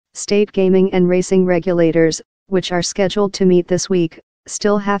State gaming and racing regulators, which are scheduled to meet this week,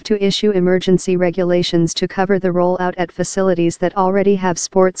 still have to issue emergency regulations to cover the rollout at facilities that already have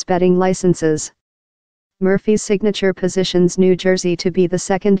sports betting licenses. Murphy's signature positions New Jersey to be the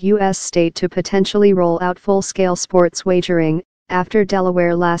second U.S. state to potentially roll out full-scale sports wagering, after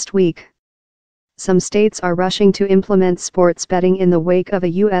Delaware last week. Some states are rushing to implement sports betting in the wake of a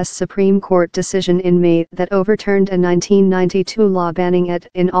U.S. Supreme Court decision in May that overturned a 1992 law banning it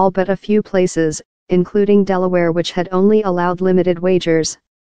in all but a few places, including Delaware, which had only allowed limited wagers.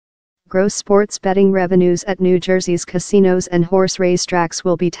 Gross sports betting revenues at New Jersey's casinos and horse racetracks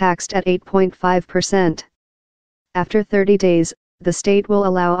will be taxed at 8.5%. After 30 days, the state will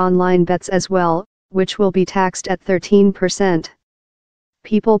allow online bets as well, which will be taxed at 13%.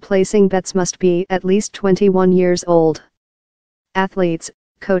 People placing bets must be at least 21 years old. Athletes,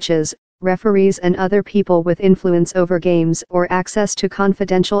 coaches, referees and other people with influence over games or access to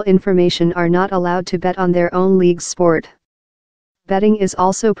confidential information are not allowed to bet on their own league's sport. Betting is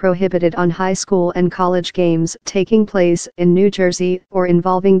also prohibited on high school and college games taking place in New Jersey or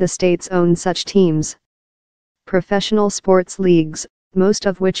involving the state's own such teams. Professional sports leagues, most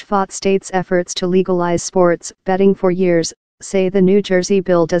of which fought states' efforts to legalize sports betting for years, say the New Jersey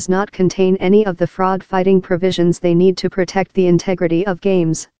bill does not contain any of the fraud-fighting provisions they need to protect the integrity of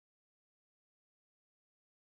games.